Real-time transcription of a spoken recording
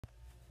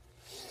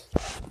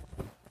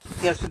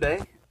Yesterday,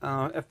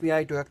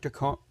 FBI Director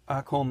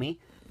Comey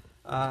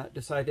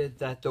decided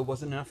that there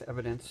wasn't enough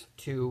evidence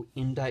to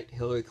indict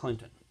Hillary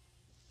Clinton.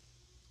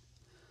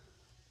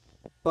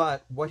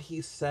 But what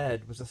he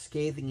said was a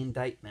scathing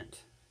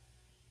indictment.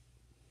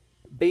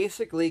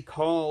 Basically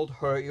called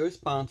her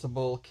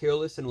irresponsible,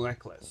 careless, and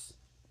reckless.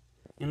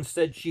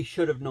 Instead, she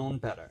should have known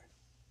better.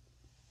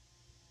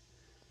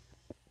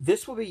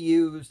 This will be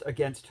used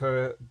against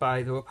her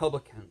by the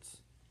Republicans.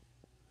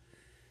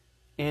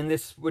 And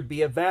this would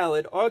be a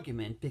valid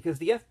argument because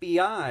the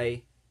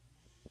FBI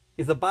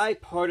is a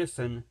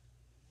bipartisan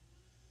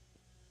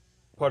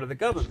part of the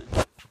government.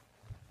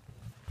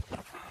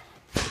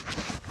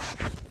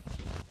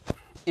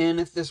 And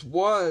if this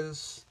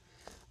was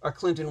a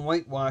Clinton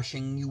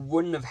whitewashing, you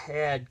wouldn't have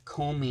had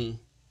Comey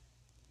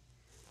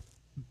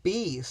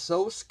be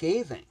so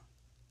scathing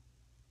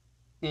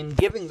in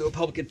giving the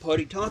Republican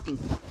Party talking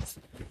points.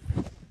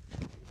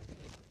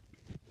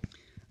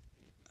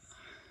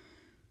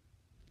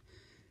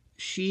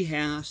 She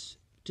has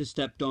to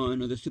step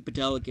down, or the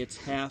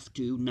superdelegates have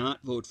to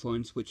not vote for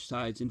and switch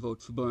sides and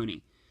vote for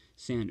Bernie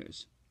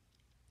Sanders.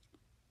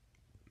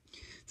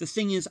 The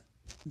thing is,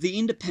 the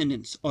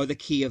independents are the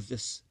key of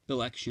this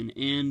election,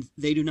 and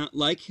they do not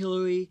like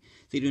Hillary,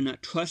 they do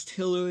not trust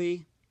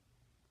Hillary,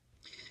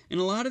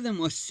 and a lot of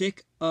them are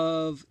sick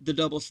of the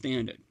double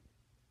standard.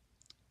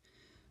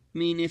 I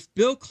mean, if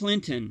Bill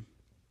Clinton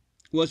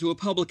was a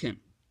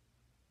Republican,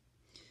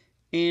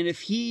 and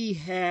if he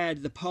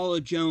had the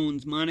Paula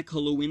Jones, Monica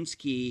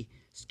Lewinsky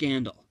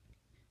scandal,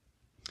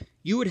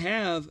 you would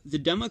have the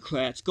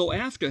Democrats go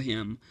after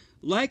him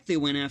like they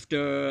went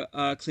after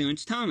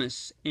Clarence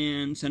Thomas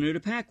and Senator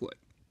Packwood.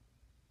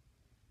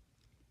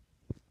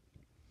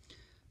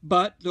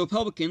 But the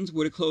Republicans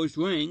would have closed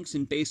ranks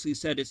and basically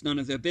said it's none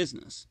of their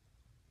business.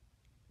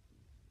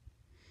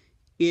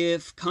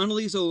 If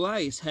Condoleezza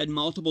Rice had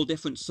multiple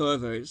different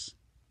servers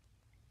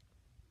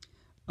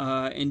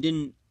and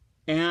didn't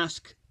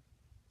ask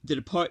the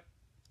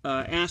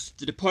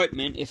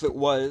department if it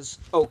was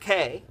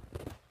okay,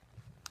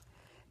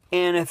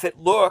 and if it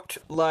looked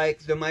like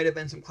there might have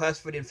been some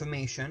classified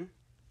information,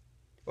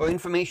 or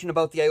information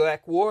about the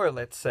Iraq War,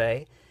 let's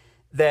say,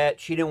 that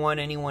she didn't want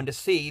anyone to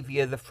see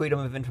via the Freedom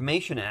of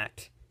Information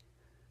Act,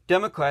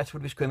 Democrats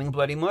would be screaming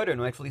bloody murder,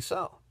 and rightfully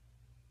so.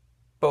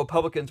 But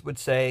Republicans would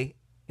say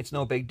it's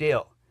no big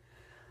deal.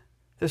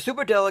 The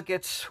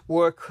superdelegates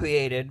were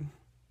created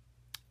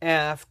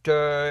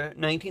after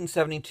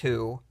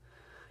 1972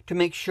 to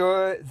make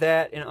sure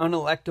that an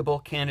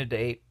unelectable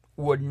candidate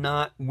would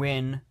not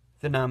win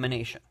the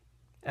nomination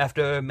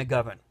after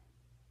McGovern.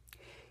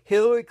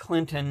 Hillary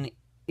Clinton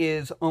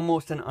is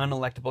almost an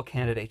unelectable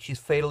candidate. She's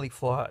fatally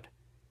flawed.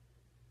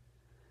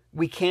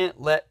 We can't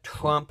let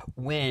Trump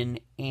win,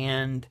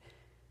 and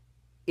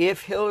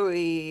if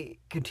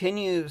Hillary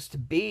continues to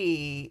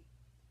be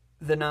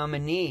the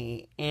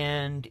nominee,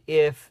 and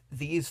if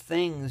these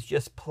things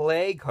just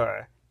plague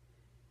her,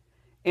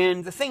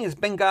 and the thing is,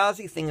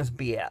 Benghazi thing is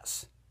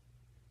BS.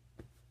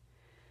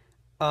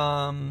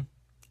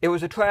 It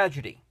was a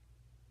tragedy.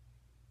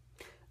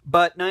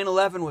 But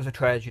 9/11 was a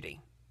tragedy.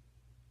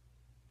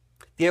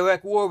 The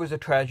Iraq War was a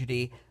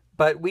tragedy,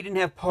 but we didn't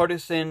have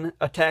partisan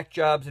attack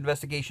jobs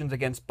investigations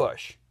against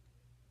Bush.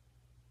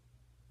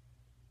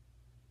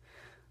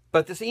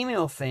 But this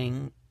email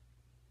thing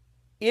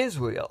is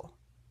real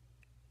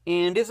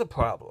and is a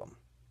problem.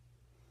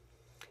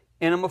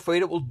 And I'm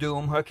afraid it will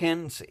doom her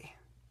candidacy.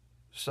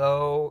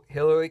 So,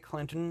 Hillary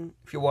Clinton,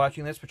 if you're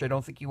watching this, which I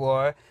don't think you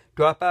are,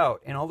 drop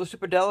out. And all the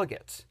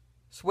superdelegates,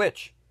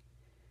 switch.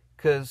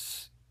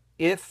 Because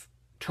if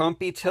Trump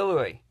beats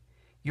Hillary,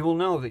 you will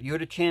know that you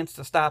had a chance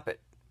to stop it,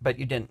 but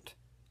you didn't.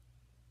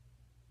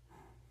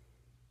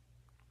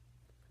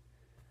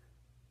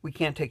 We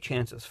can't take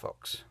chances,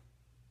 folks.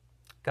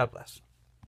 God bless.